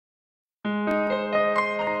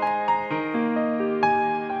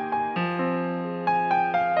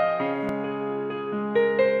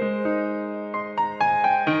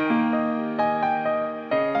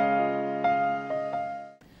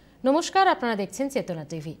নমস্কার, আপনারা দেখছেন চেতনা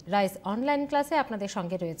টিভি। রাইস অনলাইন ক্লাসে আপনাদের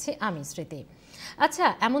সঙ্গে রয়েছে আমি স্মৃতি। আচ্ছা,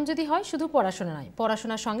 এমন যদি হয় শুধু পড়াশোনা নয়,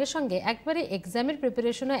 পড়াশোনার সঙ্গে সঙ্গে একবারে এক্সামের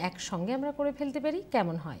প্রিপারেশনও একসঙ্গে আমরা করে ফেলতে পারি,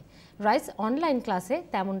 কেমন হয়? রাইস অনলাইন ক্লাসে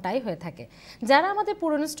তেমনটাই হয়ে থাকে। যারা আমাদের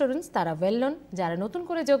পুরনো স্টুডেন্টস তারা ওয়েল নোন, যারা নতুন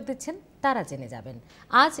করে যোগ দিচ্ছেন তারা জেনে যাবেন।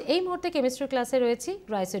 আজ এই মুহূর্তে কেমিস্ট্রি ক্লাসে রয়েছি,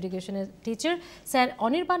 রাইস এডুকেশনের টিচার স্যার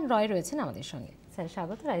অনির্বাণ রয় রয়েছেন আমাদের সঙ্গে। স্যার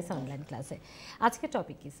স্বাগত রাইস অনলাইন ক্লাসে। আজকে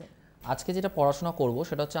টপিক কি স্যার? আজকে যেটা পড়াশোনা করব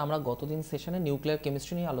সেটা হচ্ছে আমরা গতদিন সেশনে নিউক্লিয়ার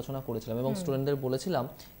কেমিস্ট্রি নিয়ে আলোচনা করেছিলাম এবং স্টুডেন্টদের বলেছিলাম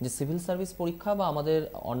যে সিভিল সার্ভিস পরীক্ষা বা আমাদের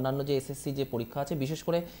অন্যান্য যে এসএসসি যে পরীক্ষা আছে, বিশেষ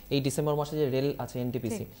করে এই ডিসেম্বর মাসে যে রেল আছে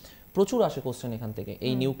এনটিপিসি, প্রচুর আসে কোশ্চেন এখান থেকে।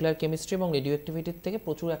 এই নিউক্লিয়ার কেমিস্ট্রি এবং রেডিও অ্যাক্টিভিটির থেকে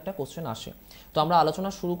প্রচুর একটা কোশ্চেন আসে। তো আমরা আলোচনা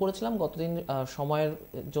শুরু করেছিলাম, গতদিন সময়ের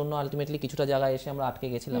জন্য আলটিমেটলি কিছুটা জায়গায় এসে আমরা আটকে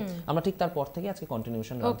গেছিলাম। আমরা ঠিক তারপর থেকে আজকে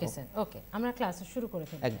কন্টিনিউশন রাখবো। ওকে স্যার, ওকে, আমরা ক্লাস শুরু করে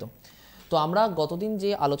ফেলি। একদম। তো আমরা গতদিন যে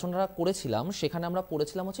আলোচনাটা করেছিলাম সেখানে আমরা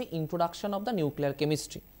পড়েছিলাম হচ্ছে introduction of the nuclear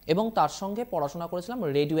chemistry এবং তার সঙ্গে পড়াশোনা করেছিলাম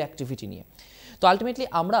রেডিও অ্যাক্টিভিটি নিয়ে। তো আলটিমেটলি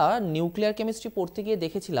আমরা নিউক্লিয়ার কেমিস্ট্রি পড়তে গিয়ে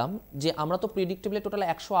দেখেছিলাম যে আমরা তো প্রিডিক্টেবলি টোটাল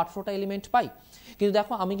 118টা এলিমেন্ট পাই, কিন্তু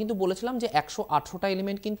দেখো আমি কিন্তু বলেছিলাম যে 118টা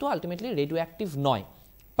এলিমেন্ট কিন্তু আলটিমেটলি রেডিও অ্যাক্টিভ নয়,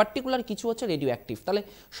 পার্টিকুলার কিছু হচ্ছে রেডিও অ্যাক্টিভ। তাহলে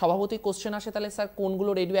স্বভাবতই কোশ্চেন আসে, তাহলে স্যার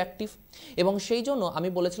কোনগুলো রেডিও অ্যাক্টিভ? এবং সেই জন্য আমি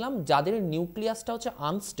বলেছিলাম যাদের নিউক্লিয়াসটা হচ্ছে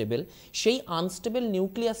আনস্টেবল, সেই আনস্টেবল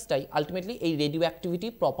নিউক্লিয়াসটাই আলটিমেটলি এই রেডিও অ্যাক্টিভিটি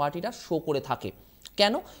প্রপার্টিটা শো করে থাকে।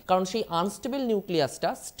 কেন? কারণ সেই আনস্টেবল নিউক্লিয়াসটা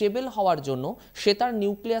স্টেবল হওয়ার জন্য সে তার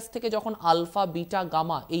নিউক্লিয়াস থেকে যখন আলফা বিটা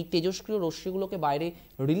গামা এই তেজস্ক্রিয় রশ্মিগুলোকে বাইরে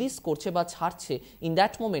রিলিজ করছে বা ছাড়ছে, ইন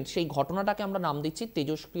দ্যাট মোমেন্ট সেই ঘটনাটাকে আমরা নাম দিচ্ছি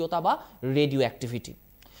তেজস্ক্রিয়তা বা রেডিও অ্যাক্টিভিটি।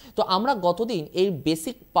 তো আমরা গতদিন এই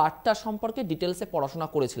বেসিক পার্টটা সম্পর্কে ডিটেলসে পড়াশোনা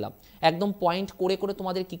করেছিলাম, একদম পয়েন্ট করে করে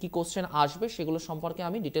তোমাদের কি কি কোশ্চেন আসবে সেগুলো সম্পর্কে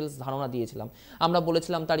আমি ডিটেলস ধারণা দিয়েছিলাম। আমরা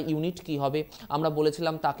বলেছিলাম তার ইউনিট কি হবে, আমরা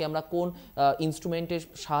বলেছিলাম তাকে আমরা কোন ইনস্ট্রুমেন্টের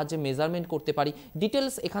সাহায্যে মেজারমেন্ট করতে পারি,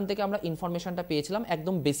 ডিটেলস এখান থেকে আমরা ইনফরমেশনটা পেয়েছিলাম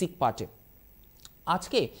একদম বেসিক পার্টে।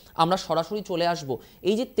 আজকে আমরা সরাসরি চলে আসব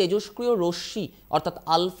এই যে তেজস্ক্রিয় রশ্মি অর্থাৎ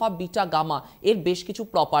আলফা বিটা গামা এর বেশ কিছু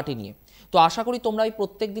প্রপার্টি নিয়ে। তো আশা করি তোমরা এই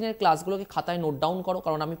প্রত্যেক দিনের ক্লাসগুলোকে খাতায় নোট ডাউন করো,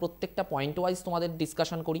 কারণ আমি প্রত্যেকটা পয়েন্ট ওয়াইজ তোমাদের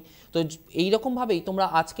ডিসকাশন করি। তো এইরকমভাবেই তোমরা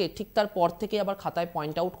আজকে ঠিক তার পর থেকে আবার খাতায়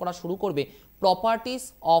পয়েন্ট আউট করা শুরু করবে properties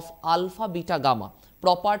of alpha beta gamma.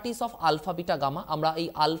 Properties of alpha beta gamma, আমরা এই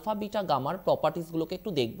আলফা বিটা গামার প্রপার্টিসগুলোকে একটু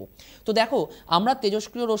দেখব। তো দেখো, আমরা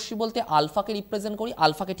তেজস্ক্রিয় রশ্মি বলতে আলফাকে রিপ্রেজেন্ট করি,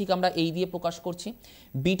 আলফাকে ঠিক আমরা এই দিয়ে প্রকাশ করছি,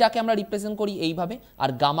 বিটাকে আমরা রিপ্রেজেন্ট করি এইভাবে, আর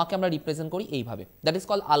গামাকে আমরা রিপ্রেজেন্ট করি এইভাবে। That is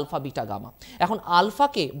call alpha beta gamma. এখন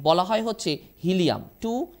আলফাকে বলা হয় হচ্ছে হিলিয়াম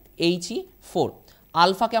 2He4,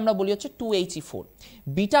 আলফাকে আমরা বলি হচ্ছে 2He4,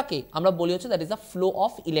 বিটাকে আমরা বলি হচ্ছে that is the flow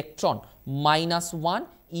of electron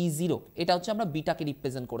 -1E0, এটা হচ্ছে আমরা বিটাকে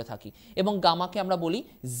রিপ্রেজেন্ট করে থাকি। এবং গামাকে আমরা বলি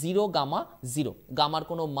 0 গামা 0, গামার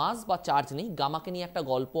কোনো মাস বা চার্জ নেই। গামাকে নিয়ে একটা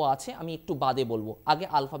গল্প আছে, আমি একটু বাদে বলবো, আগে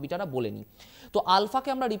আলফা বিটাটা বলে নিই। তো আলফাকে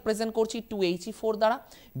আমরা রিপ্রেজেন্ট করছি 2He4 দ্বারা,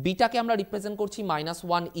 বিটাকে আমরা রিপ্রেজেন্ট করছি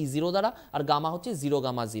 -1E0 দ্বারা, আর গামা হচ্ছে 0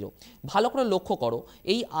 গামা 0। ভালো করে লক্ষ্য করো,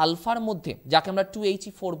 এই আলফার মধ্যে যাকে আমরা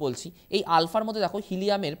 2He4 বলছি, এই আলফার মধ্যে দেখো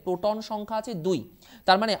হিলিয়ামের প্রোটন সংখ্যা আছে 2,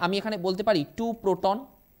 তার মানে আমি এখানে বলতে পারি 2 প্রোটন,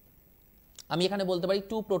 আমি এখানে বলতে পারি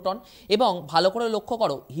 2 প্রোটন। এবং ভালো করে লক্ষ্য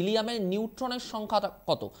করো হিলিয়ামের নিউট্রনের সংখ্যাটা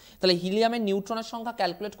কত। তাহলে হিলিয়ামের নিউট্রনের সংখ্যা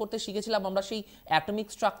ক্যালকুলেট করতে শিখেছিলাম আমরা সেই অ্যাটমিক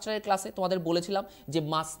স্ট্রাকচারের ক্লাসে। তোমাদের বলেছিলাম যে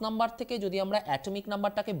মাস নাম্বার থেকে যদি আমরা অ্যাটমিক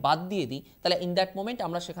নাম্বারটাকে বাদ দিয়ে দিই, তাহলে ইন দ্যাট মোমেন্ট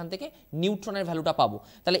আমরা সেখান থেকে নিউট্রনের ভ্যালুটা পাবো।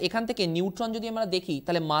 তাহলে এখান থেকে নিউট্রন যদি আমরা দেখি,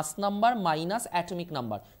 তাহলে মাস number minus atomic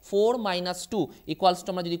number 4 - 2 equals to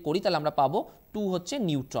আমরা যদি করি, তাহলে আমরা পাবো 2 হচ্ছে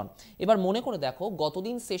নিউট্রন। এবার মনে করে দেখো,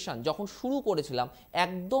 গতদিন সেশন যখন শুরু করেছিলাম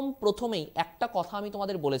একদম প্রথমেই একটা কথা আমি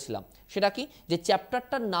তোমাদের বলেছিলাম, সেটা কি, যে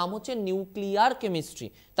চ্যাপ্টারটার নাম হচ্ছে নিউক্লিয়ার কেমিস্ট্রি।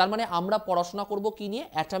 তার মানে আমরা পড়াশোনা করব কি নিয়ে?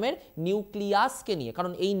 অ্যাটমের নিউক্লিয়াসকে নিয়ে,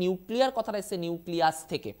 কারণ এই নিউক্লিয়ার কথাটা এসছে নিউক্লিয়াস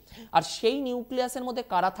থেকে। আর সেই নিউক্লিয়াসের মধ্যে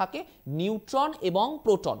কারা থাকে? নিউট্রন এবং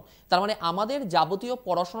প্রোটন। তার মানে আমাদের যাবতীয়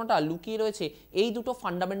পড়াশোনাটা লুকিয়ে রয়েছে এই দুটো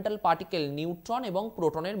ফান্ডামেন্টাল পার্টিকেল নিউট্রন এবং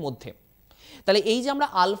প্রোটনের মধ্যে। তাহলে এই যে আমরা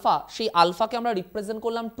আলফা, সেই আলফাকে আমরা রিপ্রেজেন্ট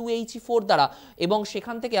করলাম 2He4 দ্বারা, এবং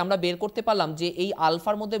সেখান থেকে আমরা বের করতে পারলাম যে এই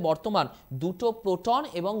আলফার মধ্যে বর্তমান 2টো প্রোটন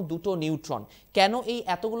এবং 2টো নিউট্রন। কেন এই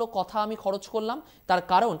এতগুলো কথা আমি খরচ করলাম? তার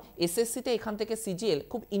কারণ এসএসসিতে এখান থেকে সিজিএল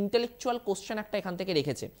খুব ইন্টেলেকচুয়াল কোশ্চেন একটা এখান থেকে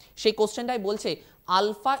রেখেছে। সেই কোশ্চেনটাই বলছে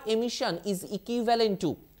alpha emission is equivalent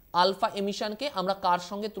to, alpha এমিশনকে আমরা কার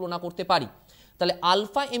সঙ্গে তুলনা করতে পারি? তাহলে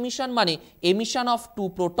আলফা এমিশন মানে emission of 2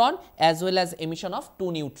 proton as well as emission of 2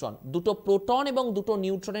 neutron. দুটো প্রোটন এবং দুটো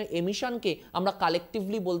নিউট্রনের এমিশনকে আমরা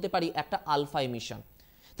কালেকটিভলি বলতে পারি একটা আলফা এমিশন।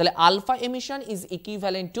 তাহলে alpha emission is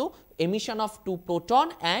equivalent to emission of 2 proton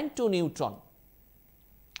and 2 neutron.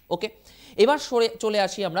 ওকে, এবার চলে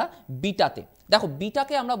আসি আমরা বিটাতে। দেখো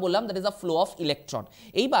বিটাকে আমরা বললাম that is a flow of electron.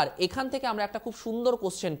 এইবার এখান থেকে আমরা একটা খুব সুন্দর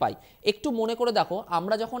কোশ্চেন পাই, একটু মনে করে দেখো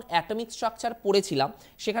আমরা যখন অ্যাটমিক স্ট্রাকচার পড়েছিলাম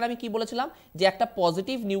সেখানে আমি কি বলেছিলাম যে একটা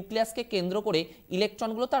পজিটিভ নিউক্লিয়াসকে কেন্দ্র করে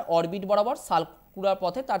ইলেকট্রনগুলো তার অরবিট বরাবর সার্কুলার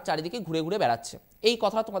পথে তার চারিদিকে ঘুরে ঘুরে বেড়াচ্ছে। এই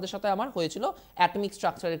কথাটা তোমাদের সাথে আমার হয়েছিল অ্যাটমিক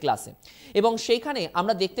স্ট্রাকচারের ক্লাসে, এবং সেইখানে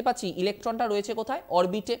আমরা দেখতে পাচ্ছি ইলেকট্রনটা রয়েছে কোথায়,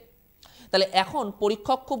 অরবিটে। তাহলে এখন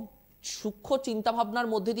পরীক্ষক খুব সূক্ষ্ম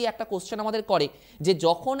চিন্তাভাবনার মধ্যে দিয়ে একটা কোশ্চেন আমাদের করে যে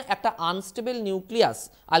যখন একটা unstable nucleus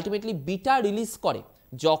ultimately beta release করে,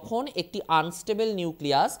 যখন একটি আনস্টেবল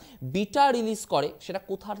নিউক্লিয়াস বিটা রিলিজ করে সেটা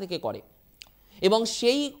কোথা থেকে করে, এবং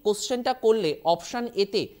সেই কোশ্চেনটা করলে অপশান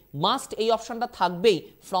এতে মাস্ট এই অপশানটা থাকবেই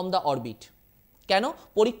ফ্রম দ্য অরবিট। কেন?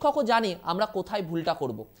 পরীক্ষকও জানে আমরা কোথায় ভুলটা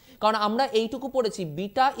করব, কারণ আমরা এইটুকু পড়েছি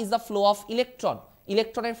beta is the flow of electron,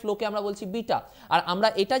 ইলেকট্রনের ফ্লোকে আমরা বলছি বিটা, আর আমরা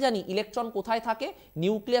এটা জানি ইলেকট্রন কোথায় থাকে,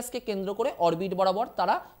 নিউক্লিয়াসকে কেন্দ্র করে অরবিট বরাবর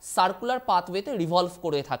তারা সার্কুলার পাথওয়েতে রিভলভ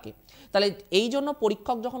করে থাকে। তাহলে এই জন্য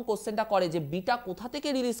পরীক্ষক যখন কোশ্চেনটা করে যে বিটা কোথা থেকে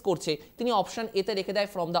রিলিজ করছে, তিনি অপশান এতে রেখে দেয়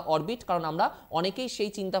ফ্রম দ্য অরবিট, কারণ আমরা অনেকেই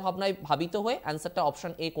সেই চিন্তাভাবনায় ভাবিত হয়ে অ্যান্সারটা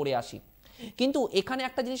অপশান এ করে আসি। কিন্তু এখানে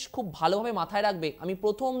একটা জিনিস খুব ভালোভাবে মাথায় রাখবে, আমি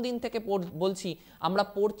প্রথম দিন থেকে বলছি আমরা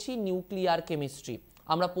পড়ছি নিউক্লিয়ার কেমিস্ট্রি,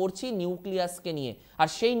 আমরা পড়ছি নিউক্লিয়াসকে নিয়ে, আর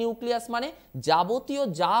সেই নিউক্লিয়াস মানে যাবতীয়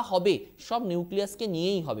যা হবে সব নিউক্লিয়াসকে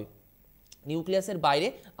নিয়েই হবে, নিউক্লিয়াসের বাইরে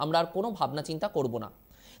আমরা আর কোনো ভাবনা চিন্তা করব না।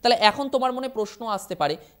 তাহলে এখন তোমার মনে প্রশ্ন আসতে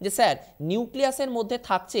পারে যে স্যার নিউক্লিয়াসের মধ্যে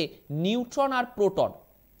থাকছে নিউট্রন আর প্রোটন,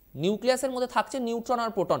 নিউক্লিয়াসের মধ্যে থাকছে নিউট্রন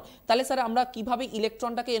আর প্রোটন, তাহলে স্যার আমরা কিভাবে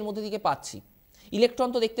ইলেকট্রনটাকে এর মধ্যে থেকে পাচ্ছি? ইলেকট্রন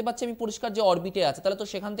তো দেখতে পাচ্ছি আমি পরিষ্কার যে অরবিটে আছে, তাহলে তো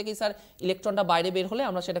সেখান থেকেই স্যার ইলেকট্রনটা বাইরে বের হলে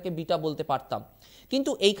আমরা সেটাকে বিটা বলতে পারতাম।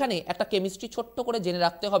 কিন্তু এইখানে একটা কেমিস্ট্রি ছোট্ট করে জেনে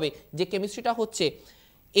রাখতে হবে, যে কেমিস্ট্রিটা হচ্ছে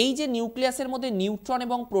এই যে নিউক্লিয়াসের মধ্যে নিউট্রন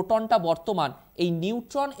এবং প্রোটনটা বর্তমান, এই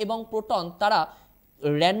নিউট্রন এবং প্রোটন তারা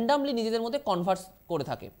র্যান্ডামলি নিজেদের মধ্যে কনভার্ট করে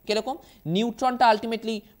থাকে। কিরকম? নিউট্রনটা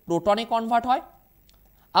আলটিমেটলি প্রোটনে কনভার্ট হয়,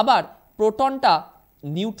 আবার প্রোটনটা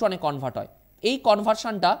নিউট্রনে কনভার্ট হয়, এই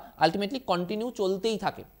কনভার্সনটা আলটিমেটলি কন্টিনিউ চলতেই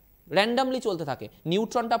থাকে, র্যান্ডামলি চলতে থাকে।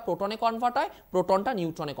 নিউট্রনটা প্রোটনে কনভার্ট হয়, প্রোটনটা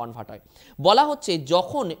নিউট্রনে কনভার্ট হয়। বলা হচ্ছে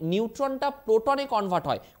যখন নিউট্রনটা প্রোটনে কনভার্ট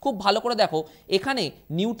হয়, খুব ভালো করে দেখো এখানে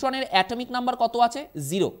নিউট্রনের অ্যাটমিক নাম্বার কত আছে?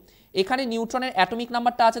 0। এখানে নিউট্রনের অ্যাটমিক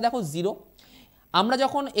নাম্বারটা আছে দেখো 0। আমরা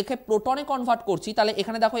যখন একে প্রোটনে কনভার্ট করছি তাহলে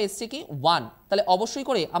এখানে দেখো এসছে কি 1, তাহলে অবশ্যই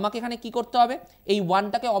করে আমাকে এখানে কি করতে হবে, এই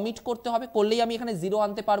 1টাকে অমিট করতে হবে, করলেই আমি এখানে 0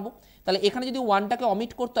 আনতে পারবো। তাহলে এখানে যদি 1টাকে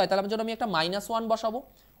অমিট করতে হয় তাহলে আমি একটা -1 বসাবো,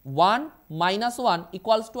 1 - 1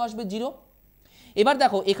 ইকুয়ালস টু আসবে 0। এবার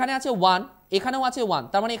দেখো এখানে আছে 1, এখানেও আছে 1,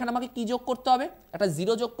 তার মানে এখানে আমাকে কি যোগ করতে হবে, একটা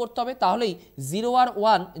 0 যোগ করতে হবে, তাহলেই 0 আর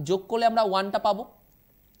 1 যোগ করলে আমরা 1টা পাবো।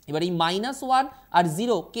 এবার এই -1 আর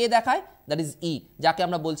 0 কে দেখায়, দ্যাট ইজ ই, যাকে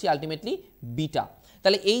আমরা বলছি আলটিমেটলি বিটা।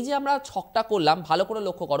 তাহলে এই যে আমরা ছকটা করলাম ভালো করে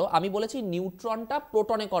লক্ষ্য করো, আমি বলেছি নিউট্রনটা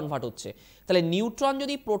প্রোটনে কনভার্ট হচ্ছে, তাহলে নিউট্রন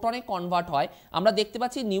যদি প্রোটনে কনভার্ট হয় আমরা দেখতে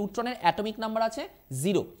পাচ্ছি নিউট্রনের অ্যাটমিক নাম্বার আছে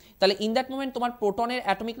 0, তাহলে ইন দ্যাট মোমেন্ট তোমার প্রোটনের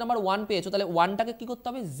অ্যাটমিক নাম্বার 1 পেয়েছো, তাহলে 1টাকে কি করতে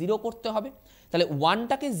হবে, 0 করতে হবে। তাহলে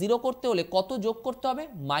 1টাকে 0 করতে হলে কত যোগ করতে হবে,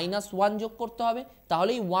 -1 যোগ করতে হবে,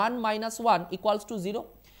 তাহলেই 1 - 1 ইকুয়ালস টু 0।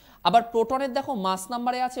 আবার প্রোটনের দেখো মাস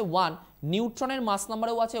নাম্বারে আছে 1, নিউট্রনের মাস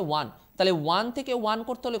নাম্বারেও আছে 1, তাহলে 1 থেকে 1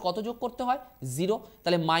 করতে হলে কত যোগ করতে হয়, 0।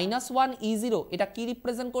 তাহলে -1 E0 এটা কি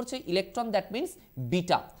রিপ্রেজেন্ট করছে, ইলেকট্রন, দ্যাট মিনস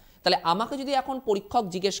বিটা। তাহলে আমাকে যদি এখন পরীক্ষক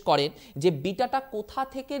জিজ্ঞেস করেন যে বিটাটা কোথা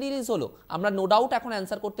থেকে রিলিজ হলো, আমরা নো ডাউট এখন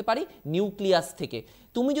অ্যান্সার করতে পারি নিউক্লিয়াস থেকে।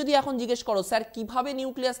 তুমি যদি এখন জিজ্ঞেস করো স্যার কিভাবে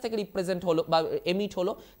নিউক্লিয়াস থেকে রিপ্রেজেন্ট হলো বা এমিট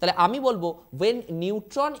হলো, তাহলে আমি বলবো when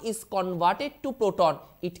neutron is converted to proton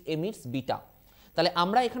it emits beta। তাহলে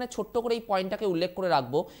আমরা এখানে ছোট্ট করে এই পয়েন্টটাকে উল্লেখ করে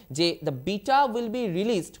রাখবো যে the beta will be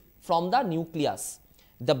released from the nucleus,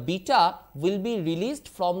 the beta will be released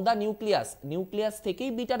from the nucleus, nucleus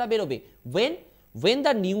থেকেই বিটাটা বেরোবে when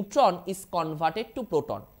the neutron is converted to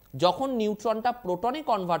proton, যখন নিউট্রনটা প্রোটনে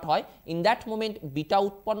কনভার্ট হয় ইন দ্যাট মোমেন্ট বিটা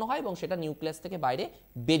উৎপন্ন হয় এবং সেটা নিউক্লিয়াস থেকে বাইরে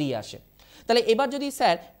বেরিয়ে আসে। তাহলে এবার যদি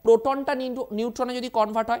স্যার প্রোটনটা নিউট্রনে যদি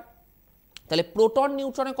কনভার্ট হয়, তাহলে প্রোটন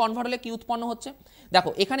নিউট্রনে কনভার্ট হলে কি উৎপন্ন হচ্ছে, দেখো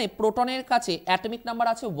এখানে প্রোটনের কাছে অ্যাটমিক নাম্বার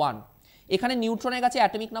আছে 1, এখানে নিউট্রনের কাছে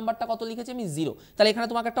অ্যাটমিক নাম্বারটা কত লিখেছি আমি 0, তাহলে এখানে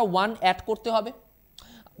তোমাকে একটা 1 অ্যাড করতে হবে,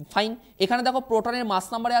 ফাইন। এখানে দেখো প্রোটনের মাস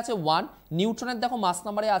নাম্বারে আছে 1, নিউট্রনের দেখো মাস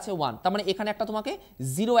নাম্বারে আছে 1, তার মানে এখানে একটা তোমাকে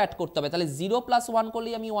 0 অ্যাড করতে হবে, তাহলে 0 + 1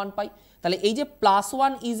 করলেই আমি 1 পাই। তাহলে এই যে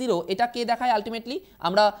 +1 E0 এটা কে দেখায়, আলটিমেটলি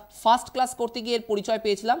আমরা ফার্স্ট ক্লাস করতে গিয়ে এর পরিচয়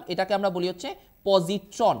পেয়েছিলাম, এটাকে আমরা বলি হচ্ছে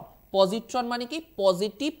পজিট্রন। পজিট্রন মানে কি,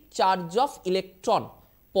 positive charge of electron,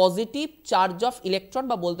 positive charge of electron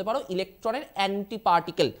বা বলতে পারো ইলেকট্রনের অ্যান্টি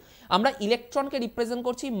পার্টিকেল। আমরা ইলেকট্রনকে রিপ্রেজেন্ট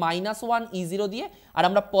করছি -1 E0 দিয়ে, আর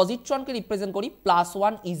আমরা পজিট্রনকে রিপ্রেজেন্ট করি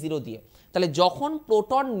 +1 E0 দিয়ে। তাহলে যখন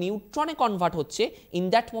প্রোটন নিউট্রনে কনভার্ট হচ্ছে ইন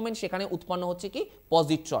দ্যাট মোমেন্ট সেখানে উৎপন্ন হচ্ছে কি,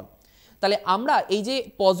 পজিট্রন। তাহলে আমরা এই যে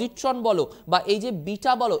পজিট্রন বলো বা এই যে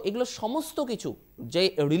বিটা বলো, এগুলো সমস্ত কিছু যে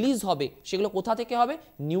রিলিজ হবে সেগুলো কোথা থেকে হবে?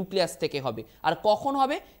 নিউক্লিয়াস থেকে হবে। আর কখন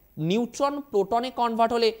হবে? নিউট্রন প্রোটনে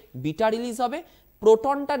কনভার্ট হলে বিটা রিলিজ হবে,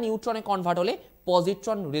 প্রোটনটা নিউট্রনে কনভার্ট হলে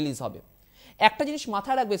পজিট্রন রিলিজ হবে। একটা জিনিস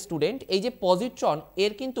মাথায় রাখবে স্টুডেন্ট, এই যে পজিট্রন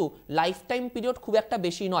এর কিন্তু লাইফ টাইম পিরিয়ড খুব একটা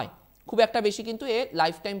বেশি নয়, খুব একটা বেশি কিন্তু এর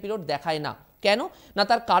লাইফ টাইম পিরিয়ড দেখায় না। কেন না?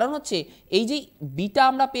 তার কারণ হচ্ছে এই যে বিটা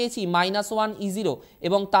আমরা পেয়েছি -1 E0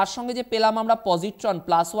 এবং তার সঙ্গে যে পেলাম আমরা পজিট্রন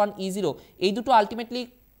 +1 E0, এই দুটো আলটিমেটলি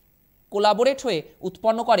কোলাবোরেট হয়ে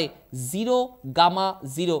উৎপন্ন করে 0 গামা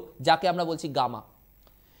 0, যাকে আমরা বলছি গামা।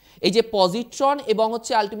 এই যে পজিট্রন এবং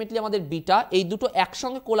হচ্ছে আলটিমেটলি আমাদের বিটা, এই দুটো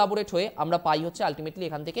একসঙ্গে কোলাবোরেট হয়ে আমরা পাই হচ্ছে আলটিমেটলি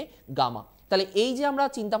এখান থেকে গামা। তাহলে এই যে আমরা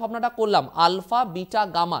চিন্তা ভাবনাটা করলাম আলফা বিটা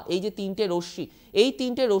গামা, এই যে তিনটে রশ্মি, এই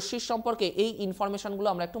তিনটে রশ্মির সম্পর্কে এই ইনফরমেশনগুলো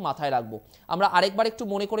আমরা একটু মাথায় রাখবো। আমরা আরেকবার একটু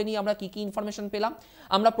মনে করে নিই আমরা কি কি ইনফরমেশন পেলাম।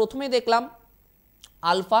 আমরা প্রথমে দেখলাম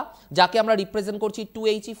আলফা, যাকে আমরা রিপ্রেজেন্ট করছি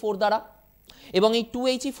 2He4 দ্বারা, এবং এই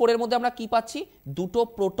 2He4 এর মধ্যে আমরা কি পাচ্ছি? দুটো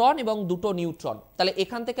প্রোটন এবং দুটো নিউট্রন। তাহলে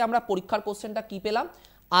এখান থেকে আমরা পরীক্ষার কোশ্চেনটা কি পেলাম?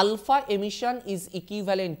 Alpha emission is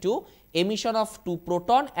equivalent to emission of 2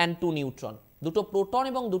 proton and 2 neutron. দুটো প্রোটন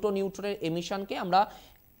এবং দুটো নিউট্রনের এমিশনকে আমরা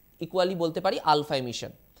ইকুয়ালি বলতে পারি আলফা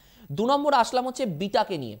এমিশন। 2 নম্বর আসলাম হচ্ছে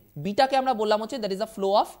বিটাকে নিয়ে। বিটাকে আমরা বললাম হচ্ছে that is a flow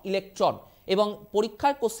of electron, এবং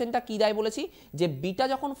পরীক্ষার কোশ্চেনটা কি দেয় বলেছি যে বিটা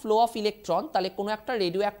যখন ফ্লো অফ ইলেকট্রন, তাহলে কোনো একটা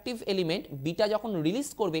রেডিও অ্যাক্টিভ এলিমেন্ট বিটা যখন রিলিজ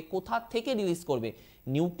করবে, কোথা থেকে রিলিজ করবে?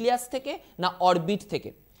 নিউক্লিয়াস থেকে না অরবিট থেকে?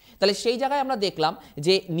 তাহলে সেই জায়গায় আমরা দেখলাম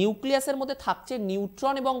যে নিউক্লিয়াসের মধ্যে থাকছে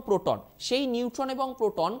নিউট্রন এবং প্রোটন, সেই নিউট্রন এবং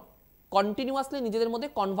প্রোটন কন্টিনিউয়াসলি নিজেদের মধ্যে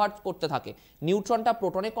কনভার্ট করতে থাকে। নিউট্রনটা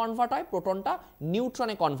প্রোটনে কনভার্ট হয়, প্রোটনটা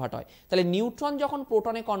নিউট্রনে কনভার্ট হয়। তাহলে নিউট্রন যখন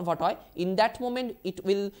প্রোটনে কনভার্ট হয়, in that moment it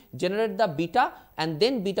will generate the beta and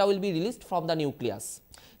then beta will be released from the nucleus.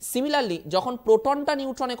 Similarly যখন প্রোটনটা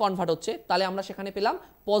নিউট্রনে কনভার্ট হচ্ছে, তাহলে আমরা সেখানে পেলাম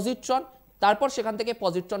পজিট্রন, তারপর সেখান থেকে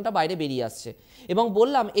পজিট্রনটা বাইরে বেরিয়ে আসছে। এবং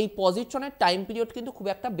বললাম এই পজিট্রনের টাইম পিরিয়ড কিন্তু খুব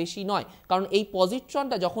একটা বেশি নয়, কারণ এই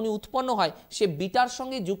পজিট্রনটা যখনই উৎপন্ন হয় সে বিটার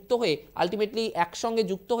সঙ্গে যুক্ত হয়ে আলটিমেটলি একসঙ্গে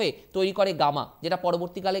যুক্ত হয়ে তৈরি করে গামা, যেটা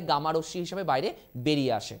পরবর্তীকালে গামা রশ্মি হিসেবে বাইরে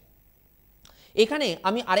বেরিয়ে আসে। এখানে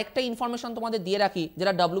আমি আরেকটা ইনফরমেশন তোমাদের দিয়ে রাখি,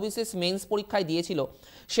 যেটা WBCS মেন্স পরীক্ষায় দিয়েছিল।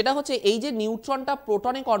 সেটা হচ্ছে এই যে নিউট্রনটা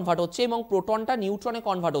প্রোটনে কনভার্ট হচ্ছে এবং প্রোটনটা নিউট্রনে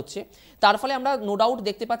কনভার্ট হচ্ছে, তার ফলে আমরা নো ডাউট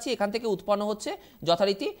দেখতে পাচ্ছি এখান থেকে উৎপন্ন হচ্ছে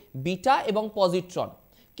যথারীতি বিটা এবং পজিট্রন।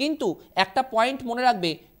 কিন্তু একটা পয়েন্ট মনে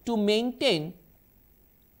রাখবে,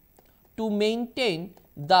 to maintain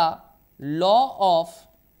the law of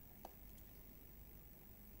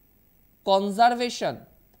conservation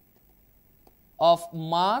of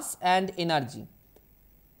mass and energy,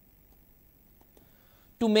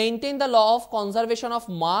 to maintain the law of conservation of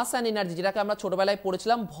mass and energy, যেটাকে আমরা ছোটবেলায়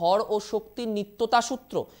পড়েছিলাম ভর ও শক্তির নিত্যতা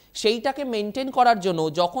সূত্র, সেইটাকে মেনটেন করার জন্য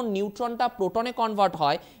যখন নিউট্রনটা প্রোটনে কনভার্ট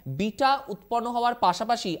হয়, বিটা উৎপন্ন হওয়ার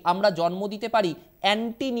পাশাপাশি আমরা জন্ম দিতে পারি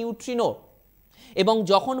অ্যান্টি নিউট্রিনো, এবং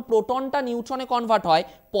যখন প্রোটনটা নিউট্রনে কনভার্ট হয়,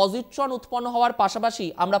 পজিট্রন উৎপন্ন হওয়ার পাশাপাশি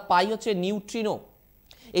আমরা পাই হচ্ছে নিউট্রিনো।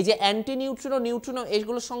 এই যে অ্যান্টি নিউট্রিনো, নিউট্রিনো,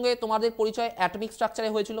 এইগুলোর সঙ্গে তোমাদের পরিচয় অ্যাটমিক স্ট্রাকচারে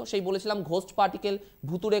হয়েছিল, সেই বলেছিলাম ঘোস্ট পার্টিকেল,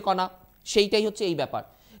 ভুতুরে কণা, সেইটাই হচ্ছে এই ব্যাপার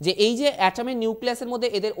যে এই যে অ্যাটমের নিউক্লিয়াসের মধ্যে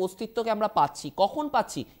এদের অস্তিত্বকে আমরা পাচ্ছি, কখন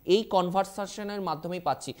পাচ্ছি? এই কনভার্সেশনের মাধ্যমেই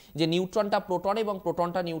পাচ্ছি, যে নিউট্রনটা প্রোটন এবং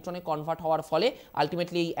প্রোটনটা নিউট্রনে কনভার্ট হওয়ার ফলে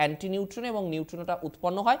আলটিমেটলি এই অ্যান্টি নিউট্রিনো এবং নিউট্রিনোটা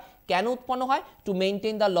উৎপন্ন হয়। কেন উৎপন্ন হয়? To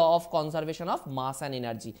maintain the law of conservation of mass and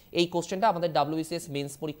energy. এই কোশ্চেনটা আমাদের WBCS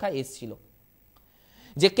মেন্স পরীক্ষায় এসেছিল,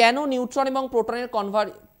 যে কেন নিউট্রন এবং প্রোটনের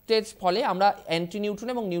কনভার্টের ফলে আমরা অ্যান্টি নিউট্রন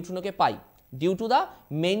এবং নিউট্রিনোকে পাই? Due to the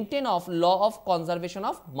maintain of law of conservation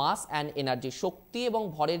of mass and energy. শক্তি এবং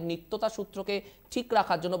ভরের নিত্যতা সূত্রকে ঠিক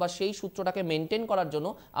রাখার জন্য বা সেই সূত্রটাকে মেনটেন করার জন্য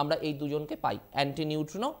আমরা এই দুজনকে পাই, অ্যান্টি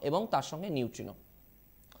নিউট্রিনো এবং তার সঙ্গে নিউট্রিনো।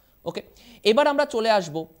 ওকে, এবার আমরা চলে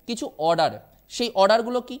আসব কিছু অর্ডার। সেই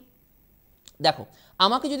অর্ডারগুলো কি? দেখো,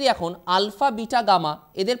 আমাকে যদি এখন আলফা বিটা গামা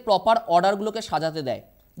এদের প্রপার অর্ডারগুলোকে সাজাতে দেয়,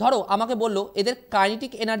 ধরো আমাকে বললো এদের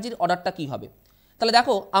কাইনেটিক এনার্জির অর্ডারটা কি হবে, তাহলে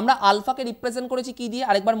দেখো আমরা আলফাকে রিপ্রেজেন্ট করেছি কি দিয়ে?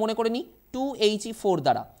 আরেকবার মনে করে নিই, 2He4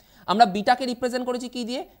 দ্বারা। আমরা বিটাকে রিপ্রেজেন্ট করেছি কি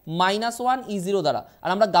দিয়ে? -1 E0 দ্বারা। আর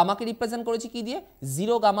আমরা গামাকে রিপ্রেজেন্ট করেছি কি দিয়ে?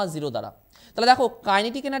 0 গামা 0 দ্বারা। তাহলে দেখো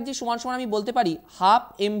কাইনেটিক এনার্জি সমান সমান আমি বলতে পারি 12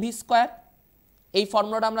 mv²। এই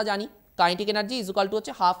ফর্মুলাটা আমরা জানি, kinetic energy is equal to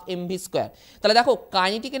হচ্ছে 12 mv²। তাহলে দেখো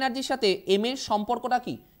কাইনেটিক এনার্জির সাথে এম এর সম্পর্কটা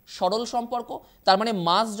কি? সরল সম্পর্ক। তার মানে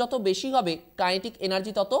মাস যত বেশি হবে কাইনেটিক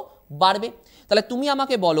এনার্জি তত বাড়বে। তাহলে তুমি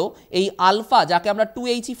আমাকে বলো এই আলফা যাকে আমরা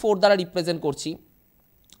 2He4 দ্বারা রিপ্রেজেন্ট করছি,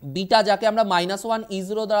 বিটা যাকে আমরা -1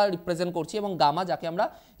 E0 দ্বারা রিপ্রেজেন্ট করছি, এবং গামা যাকে আমরা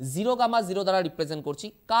 0 গামা 0 দ্বারা রিপ্রেজেন্ট করছি,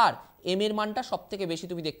 কার এম এর মানটা সব থেকে বেশি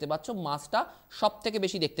তুমি দেখতে পাচ্ছ, মাসটা সব থেকে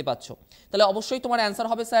বেশি দেখতে পাচ্ছ? তাহলে অবশ্যই তোমার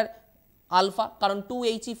অ্যান্সার হবে স্যার আলফা, কারণ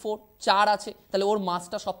 2He4 4 আছে, তাহলে ওর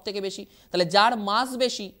মাসটা সব থেকে বেশি, তাহলে যার মাস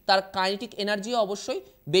বেশি তার কাইনেটিক এনার্জিও অবশ্যই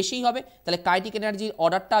বেশিই হবে। তাহলে কাইনেটিক এনার্জির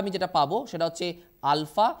অর্ডারটা আমি যেটা পাবো সেটা হচ্ছে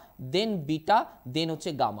আলফা, দেন বিটা, দেন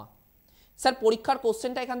হচ্ছে গামা। স্যার পরীক্ষার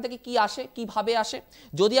কোশ্চেনটা এখান থেকে কি আসে, কিভাবে আসে?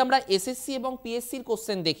 যদি আমরা এসএসসি এবং পিএসসির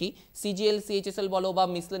কোশ্চেন দেখি, সিজিএল সিএইচএসএল বলো বা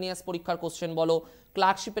মিসলেনিয়াস পরীক্ষার কোশ্চেন বলো,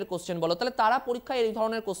 ক্লার্কশিপের কোশ্চেন বলো, তাহলে তারা পরীক্ষায় এই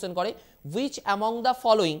ধরনের কোশ্চেন করে, which among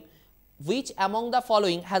the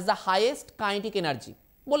following has the highest kinetic energy,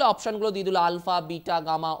 বলে অপশনগুলো দিয়ে দিল alpha, beta,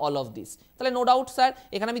 gamma, all of this. তাহলে নো ডাউট স্যার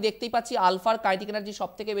এখানে আমি দেখতেই পাচ্ছি আলফার কাইনেটিক এনার্জি সব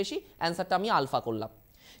থেকে বেশি, অ্যান্সারটা আমি আলফা করলাম।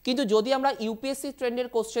 কিন্তু যদি আমরা ইউপিএসসি ট্রেন্ডের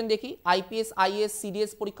কোশ্চেন দেখি, আইপিএস, আইএস,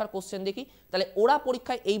 সিডিএস পরীক্ষার কোশ্চেন দেখি, তাহলে ওরা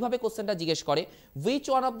পরীক্ষায় এইভাবে কোশ্চেনটা জিজ্ঞেস করে, which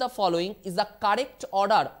one of the following is the correct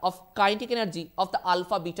order of kinetic energy of the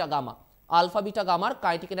alpha beta gamma, alpha beta গামার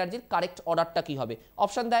kinetic এনার্জির কারেক্ট অর্ডারটা কি হবে?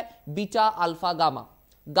 অপশন দেয় beta alpha gamma,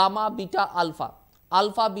 gamma beta alpha,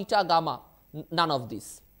 alpha beta gamma, none of this.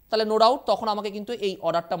 তাহলে no doubt তখন আমাকে কিন্তু এই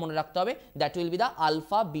অর্ডারটা মনে রাখতে হবে, that will be the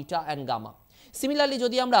alpha beta and gamma. Similarly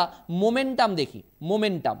যদি আমরা মোমেন্টাম দেখি,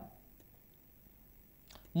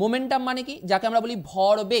 মোমেন্টাম মানে কি, যাকে আমরা বলি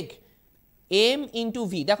ভরবেগ, এম ইন্টু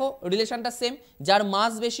ভি, দেখো রিলেশনটা সেম, যার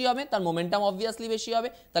মাস বেশি হবে তার মোমেন্টাম অবভিয়াসলি বেশি হবে,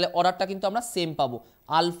 তাহলে অর্ডারটা কিন্তু আমরা সেম পাবো,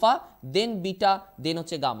 আলফা দেন বিটা দেন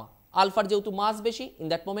হচ্ছে গামা। আলফার যেহেতু মাস বেশি, ইন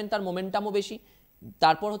দ্যাট মোমেন্ট তার মোমেন্টামও বেশি,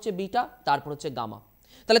 তারপর হচ্ছে বিটা, তারপর হচ্ছে গামা।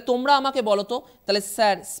 তাহলে তোমরা আমাকে বলো তো, তাহলে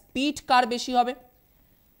স্যার স্পিড কার বেশি হবে?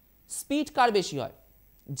 স্পিড কার বেশি হয়?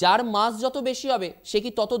 যার মাস যত বেশি হবে সে কি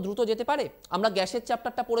তত দ্রুত যেতে পারে? আমরা গ্যাসের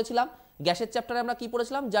চ্যাপ্টারটা পড়েছিলাম, গ্যাসের চ্যাপ্টারে আমরা কি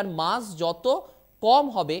পড়েছিলাম, যার মাস যত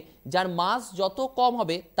কম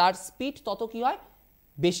হবে, তার স্পিড তত কি হয়,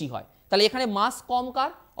 বেশি হয়। তাহলে এখানে মাস কম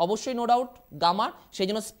কার? অবশ্যই নো ডাউট গামার, সেই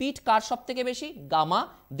জন্য স্পিড কার সব থেকে বেশি? গামা,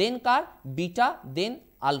 দেন কার? বিটা, দেন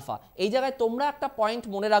আলফা। এই জায়গায় তোমরা একটা পয়েন্ট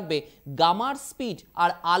মনে রাখবে, গামার স্পিড আর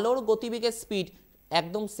আলোর গতিবেগের স্পিড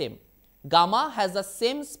একদম same, gamma has the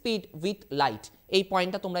same speed with light. এই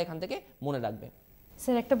পয়েন্টটা তোমরা এখান থেকে মনে রাখবে।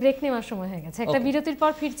 স্যার একটা ব্রেক নেওয়ার সময় হয়ে গেছে, একটা বিরতির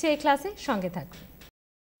পর ফিরছি এই ক্লাসে, সঙ্গে থাকুন।